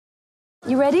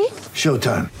You ready?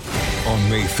 Showtime. On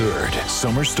May 3rd,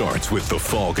 summer starts with The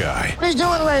Fall Guy. Let's do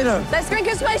it later. Let's drink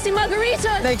a spicy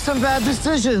margarita. Make some bad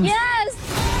decisions.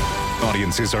 Yes!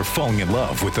 Audiences are falling in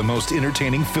love with the most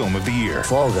entertaining film of the year.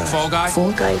 Fall Guy. Fall Guy?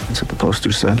 Fall guy. That's what the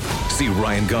poster said. See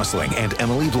Ryan Gosling and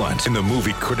Emily Blunt in the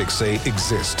movie critics say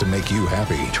exists to make you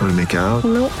happy. Trying to make it out?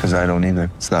 Nope. Because I don't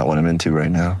either. It's not what I'm into right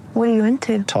now. What are you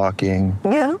into? Talking.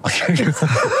 Yeah.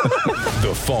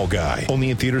 The Fall Guy.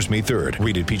 Only in theaters May 3rd.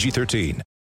 Rated PG-13.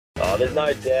 Oh, there's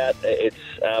no doubt it's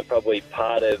probably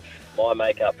part of my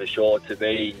makeup for sure to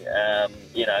be,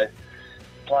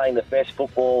 playing the best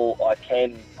football I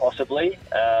can possibly,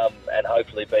 and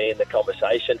hopefully be in the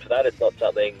conversation for that. It's not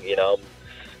something, it's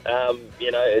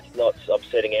not, I'm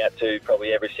setting out to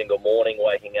probably every single morning,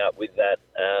 waking up with that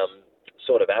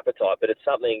sort of appetite, but it's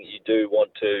something you do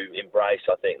want to embrace,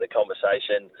 I think, the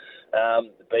conversation,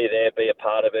 be there, be a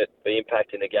part of it, be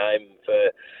impacting the game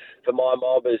for my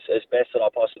mob as best that I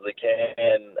possibly can.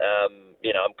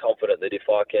 I'm confident that if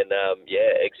I can,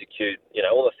 execute,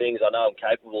 all the things I know I'm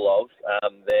capable of,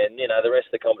 then, the rest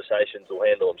of the conversations will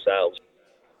handle themselves.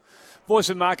 Voice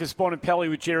of Marcus Bontempelli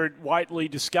with Gerard Whateley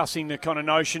discussing the kind of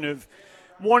notion of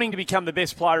wanting to become the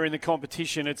best player in the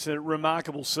competition. It's a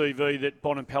remarkable CV that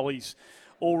Bontempelli's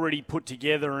already put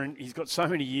together, and he's got so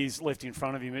many years left in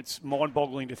front of him. It's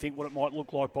mind-boggling to think what it might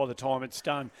look like by the time it's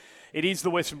done. It is the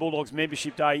Western Bulldogs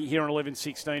membership day here on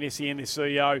 11:16 SEN. The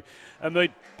CEO,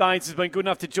 Amit Bains, has been good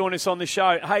enough to join us on the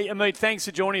show. Hey, Amit, thanks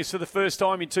for joining us for the first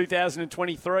time in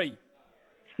 2023.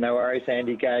 No worries,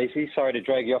 Andy Gazy. Sorry to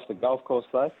drag you off the golf course,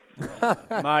 though.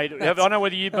 Mate, I don't know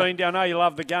whether you've been down. I know you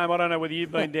love the game. I don't know whether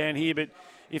you've been down here, but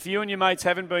if you and your mates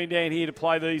haven't been down here to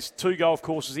play these two golf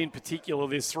courses in particular,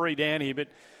 there's three down here, but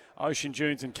Ocean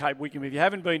Dunes and Cape Wickham. If you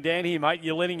haven't been down here, mate,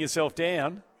 you're letting yourself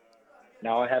down.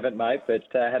 No, I haven't, mate, but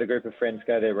had a group of friends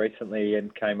go there recently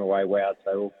and came away wowed,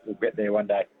 so we'll get there one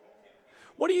day.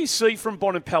 What do you see from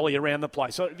Bontempelli around the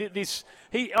place? So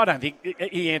I don't think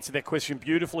he answered that question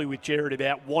beautifully with Gerard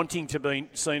about wanting to be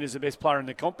seen as the best player in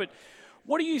the comp, but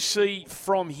what do you see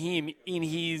from him in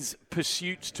his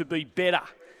pursuits to be better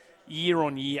year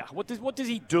on year? What does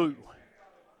he do?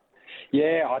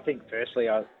 Yeah, I think firstly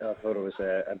I thought it was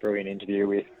a brilliant interview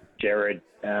with Gerard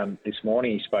this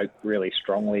morning. He spoke really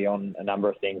strongly on a number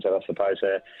of things that I suppose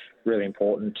are really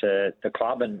important to the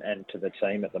club and to the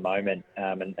team at the moment,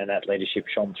 and that leadership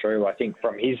shone through. I think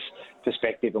from his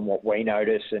perspective and what we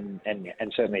notice and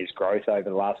certainly his growth over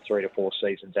the last 3 to 4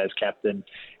 seasons as captain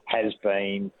has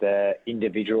been the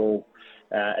individual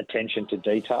attention to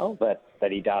detail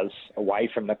that he does away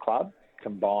from the club,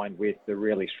 combined with the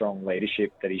really strong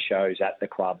leadership that he shows at the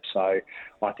club. So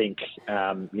I think,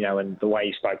 and the way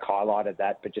he spoke highlighted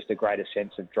that, but just a greater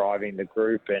sense of driving the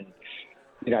group and,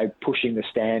 pushing the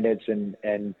standards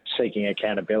and seeking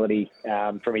accountability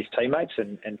from his teammates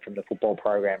and from the football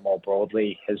program more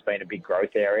broadly has been a big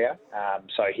growth area.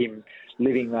 So him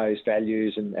living those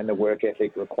values and the work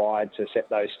ethic required to set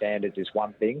those standards is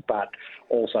one thing, but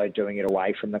also doing it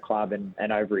away from the club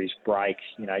and over his break,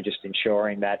 just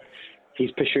ensuring that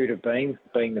his pursuit of being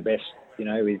the best,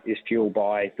 is fueled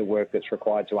by the work that's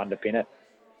required to underpin it.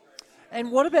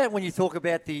 And what about when you talk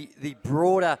about the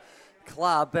broader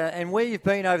club and where you've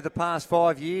been over the past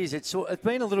 5 years? It's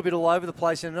been a little bit all over the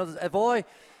place, and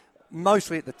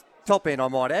mostly at the top end, I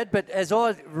might add. But as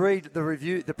I read the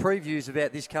previews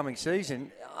about this coming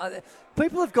season,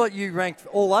 people have got you ranked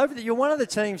all over. That you're one of the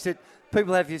teams that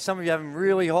people have. Some of you have them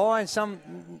really high, and some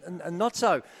not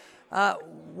so.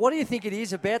 What do you think it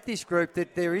is about this group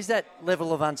that there is that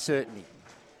level of uncertainty?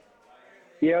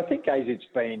 Yeah, I think, Gaze, it's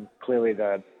been clearly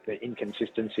the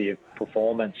inconsistency of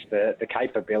performance, the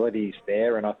capabilities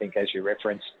there, and I think, as you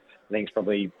referenced, I think it's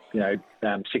probably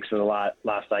 6 of the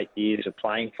last 8 years of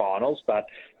playing finals, but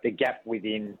the gap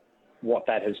within what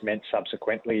that has meant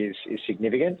subsequently is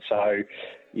significant. So,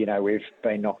 we've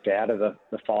been knocked out of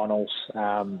the finals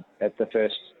at the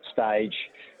first stage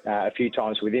a few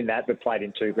times within that, but played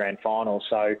in 2 grand finals.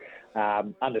 So,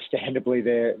 understandably,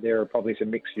 there are probably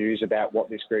some mixed views about what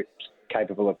this group's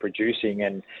capable of producing,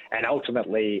 and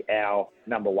ultimately our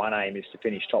number one aim is to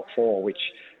finish top 4, which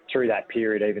through that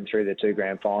period, even through the 2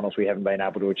 grand finals, we haven't been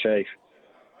able to achieve.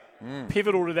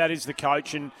 Pivotal to that is the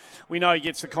coach, and we know he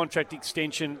gets the contract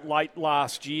extension late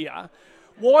last year.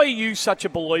 Why are you such a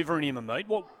believer in him,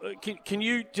 Amit? Can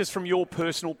you, just from your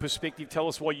personal perspective, tell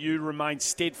us why you remain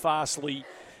steadfastly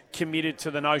committed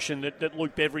to the notion that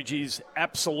Luke Beveridge is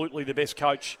absolutely the best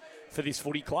coach for this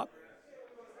footy club?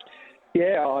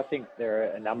 Yeah, I think there are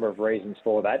a number of reasons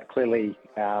for that. Clearly,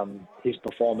 his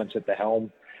performance at the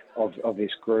helm of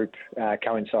this group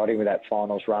coinciding with that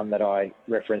finals run that I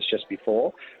referenced just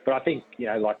before. But I think,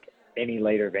 like any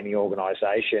leader of any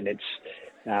organisation.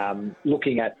 It's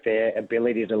looking at their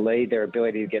ability to lead, their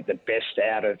ability to get the best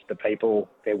out of the people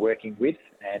they're working with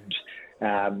and,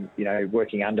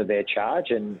 working under their charge.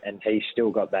 And he's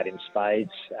still got that in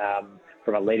spades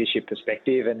from a leadership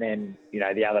perspective. And then,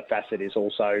 the other facet is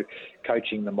also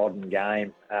coaching the modern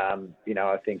game.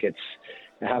 I think it's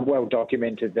well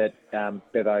documented that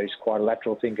Bevo's quite a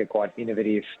lateral thinker, quite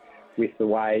innovative with the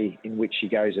way in which he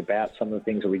goes about some of the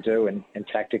things that we do and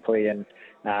tactically. And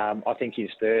I think his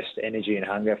thirst, energy and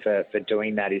hunger for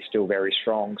doing that is still very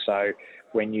strong. So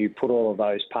when you put all of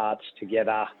those parts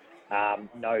together,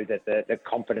 know that the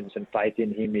confidence and faith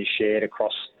in him is shared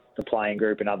across the playing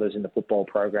group and others in the football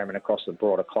program and across the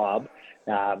broader club.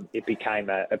 It became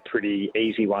a pretty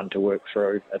easy one to work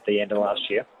through at the end of last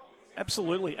year.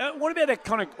 Absolutely. What about that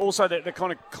kind of also the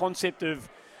kind of concept of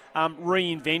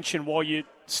reinvention while you're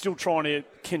still trying to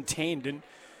contend? And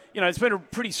it's been a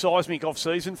pretty seismic off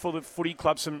season for the footy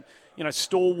club. Some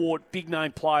stalwart big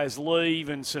name players leave,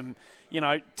 and some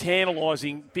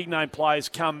tantalising big name players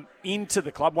come into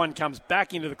the club. One comes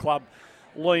back into the club,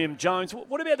 Liam Jones.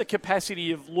 What about the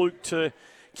capacity of Luke to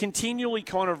continually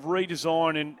kind of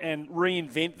redesign and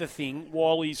reinvent the thing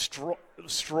while he's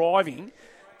striving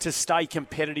to stay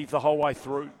competitive the whole way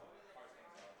through?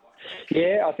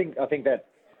 Yeah, I think that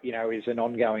is an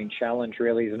ongoing challenge,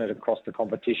 really, isn't it, across the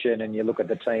competition? And you look at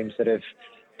the teams that have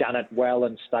done it well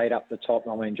and stayed up the top.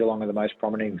 I mean, Geelong are the most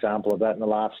prominent example of that in the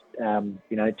last 10,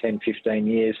 15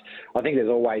 years. I think there's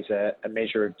always a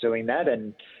measure of doing that,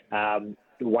 and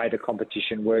the way the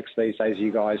competition works these days,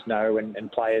 you guys know,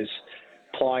 and players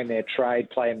plying their trade,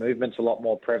 player movement's a lot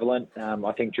more prevalent.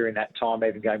 I think during that time,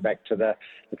 even going back to the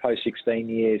post-16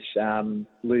 years,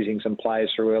 losing some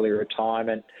players through early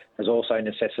retirement has also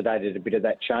necessitated a bit of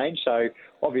that change. So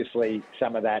obviously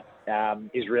some of that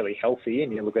is really healthy,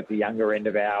 and you look at the younger end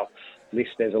of our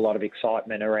list, there's a lot of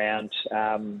excitement around,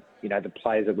 the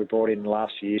players that we brought in the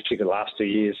last few years, particularly the last 2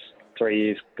 years, 3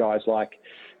 years, guys like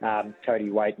Cody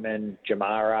Waitman,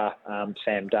 Jamara,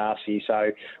 Sam Darcy.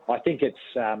 So I think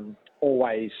it's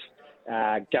always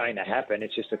going to happen.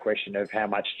 It's just a question of how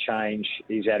much change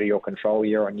is out of your control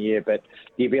year on year. But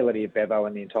the ability of Bevo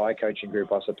and the entire coaching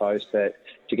group, I suppose, to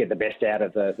get the best out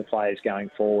of the players going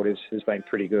forward has been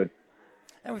pretty good.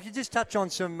 And we could just touch on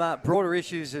some broader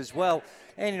issues as well.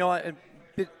 And, a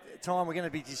bit of time we're going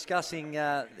to be discussing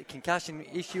the concussion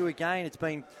issue again. It's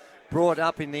been brought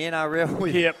up in the NRL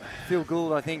with Phil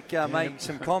Gould, I think, made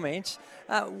some comments.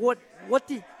 How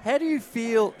do you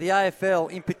feel the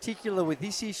AFL, in particular with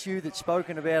this issue that's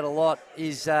spoken about a lot,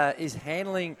 is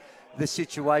handling the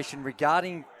situation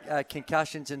regarding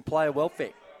concussions and player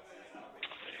welfare?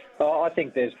 Well, I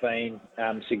think there's been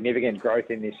significant growth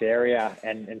in this area,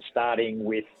 and starting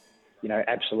with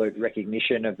absolute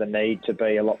recognition of the need to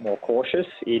be a lot more cautious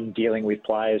in dealing with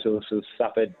players who have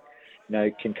suffered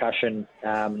concussion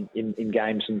in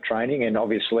games and training. And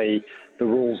obviously the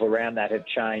rules around that have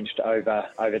changed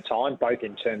over time, both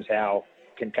in terms of how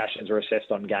concussions are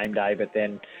assessed on game day, but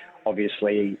then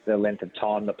obviously the length of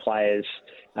time the players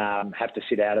have to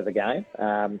sit out of the game.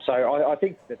 So I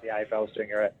think that the AFL is doing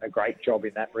a great job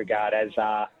in that regard, as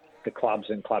are the clubs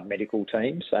and club medical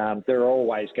teams. There are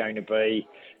always going to be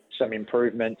some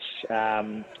improvements,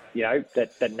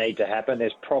 that need to happen.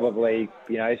 There's probably,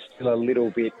 still a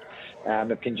little bit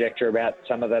of conjecture about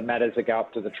some of the matters that go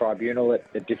up to the tribunal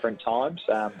at different times.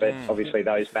 But obviously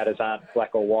those matters aren't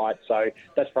black or white. So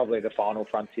that's probably the final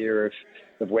frontier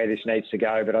of where this needs to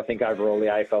go. But I think overall the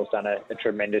AFL's done a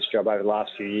tremendous job over the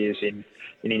last few years in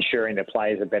ensuring that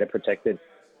players are better protected.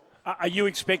 Are you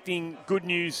expecting good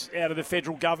news out of the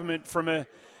federal government from a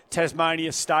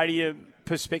Tasmania Stadium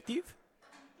perspective?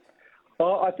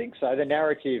 Well, I think so. The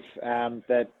narrative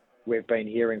that we've been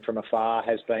hearing from afar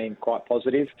has been quite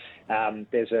positive.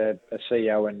 There's a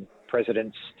CEO and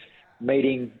President's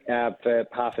meeting for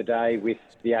half a day with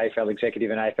the AFL Executive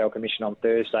and AFL Commission on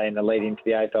Thursday in the lead into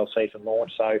the AFL season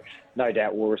launch. So no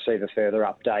doubt we'll receive a further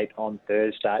update on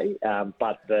Thursday.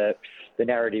 But the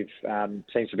narrative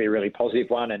seems to be a really positive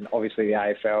one, and obviously the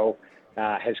AFL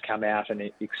has come out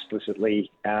and explicitly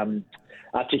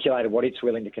articulated what it's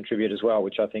willing to contribute as well,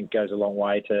 which I think goes a long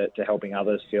way to helping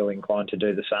others feel inclined to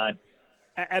do the same.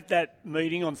 At that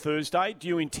meeting on Thursday, do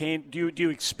you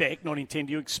expect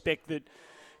that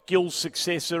Gill's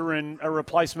successor and a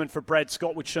replacement for Brad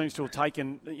Scott, which seems to have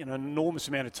taken an enormous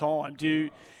amount of time, do you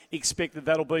expect that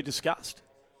that'll be discussed?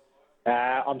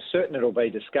 I'm certain it'll be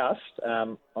discussed.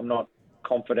 I'm not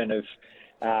confident of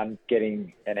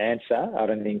getting an answer. I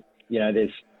don't think,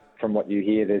 from what you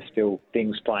hear, there's still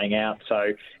things playing out.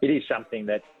 So it is something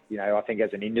that, I think as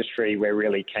an industry, we're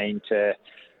really keen to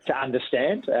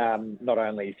understand, not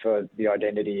only for the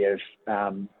identity of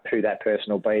who that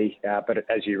person will be, but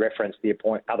as you referenced, the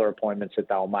other appointments that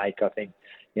they'll make. I think,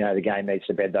 the game needs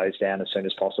to bed those down as soon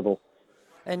as possible.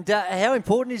 And how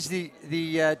important is the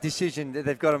decision that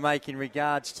they've got to make in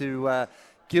regards to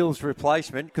Gill's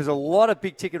replacement? Because a lot of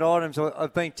big-ticket items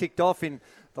have been ticked off in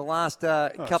the last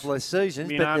couple of seasons.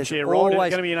 It's going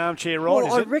to be an armchair ride,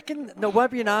 I reckon, no, it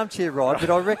won't be an armchair ride, but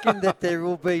I reckon that there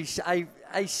will be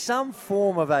some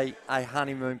form of a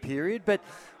honeymoon period. But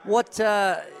what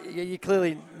you're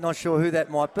clearly not sure who that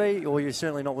might be, or you're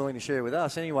certainly not willing to share with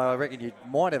us. Anyway, I reckon you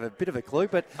might have a bit of a clue.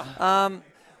 But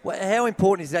how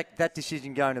important is that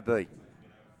decision going to be?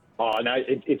 Oh no,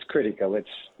 it's critical.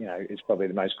 It's probably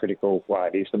the most critical. Well,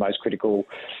 it is the most critical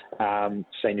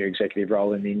senior executive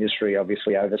role in the industry.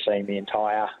 Obviously, overseeing the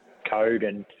entire code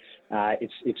and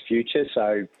its future.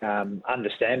 So,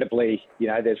 understandably,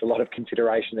 there's a lot of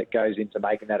consideration that goes into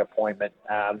making that appointment.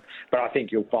 But I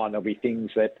think you'll find there'll be things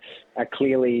that are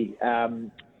clearly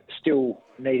still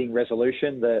needing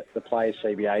resolution. The Players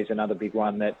CBA is another big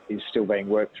one that is still being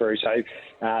worked through. So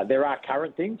there are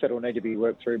current things that will need to be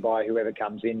worked through by whoever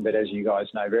comes in. But as you guys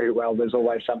know very well, there's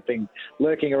always something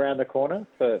lurking around the corner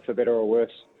for better or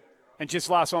worse. And just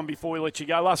last one before we let you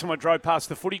go. Last time I drove past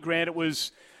the footy ground, it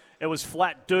was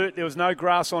flat dirt. There was no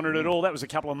grass on it at all. That was a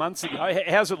couple of months ago.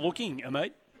 How's it looking,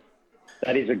 Amit?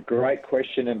 That is a great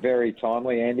question and very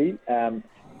timely, Andy.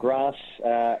 Grass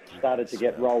started to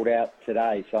get rolled out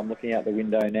today, so I'm looking out the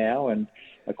window now, and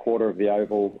a quarter of the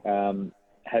oval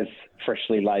has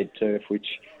freshly laid turf, which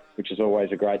is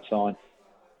always a great sign.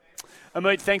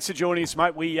 Amit, thanks for joining us,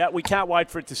 mate. We can't wait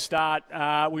for it to start.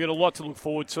 We've got a lot to look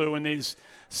forward to, and there's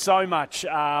so much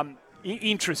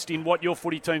interest in what your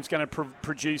footy team's going to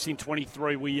produce in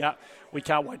 23. We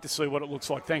can't wait to see what it looks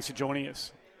like. Thanks for joining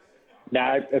us.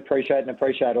 No, appreciate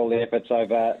all the efforts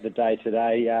over the day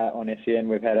today on SEN.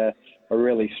 We've had a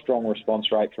really strong response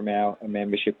rate from our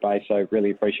membership base, so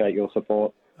really appreciate your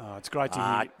support. Oh, it's great to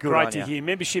hear. Great to hear.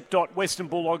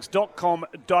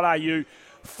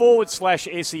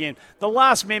 Membership.westernbulldogs.com.au/SEN. The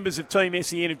last members of Team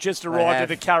SEN have just arrived at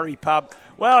the Curry Pub.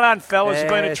 Well done, fellas. It's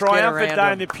been a triumphant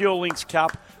day in the Pure Links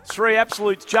Cup. Three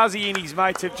absolutes. Juzzy and his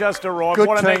mates have just arrived. Good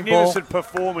what a team magnificent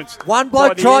performance. One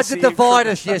bloke tried to divide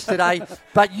us yesterday,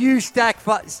 but you fat.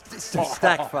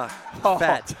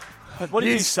 What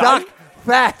did you stuck say?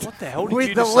 Fat What the hell did with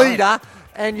you the just say? leader,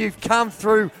 and you've come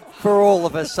through for all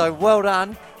of us. So well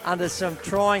done under some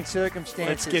trying circumstances.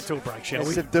 Let's get to a break, shall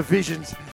we? Some divisions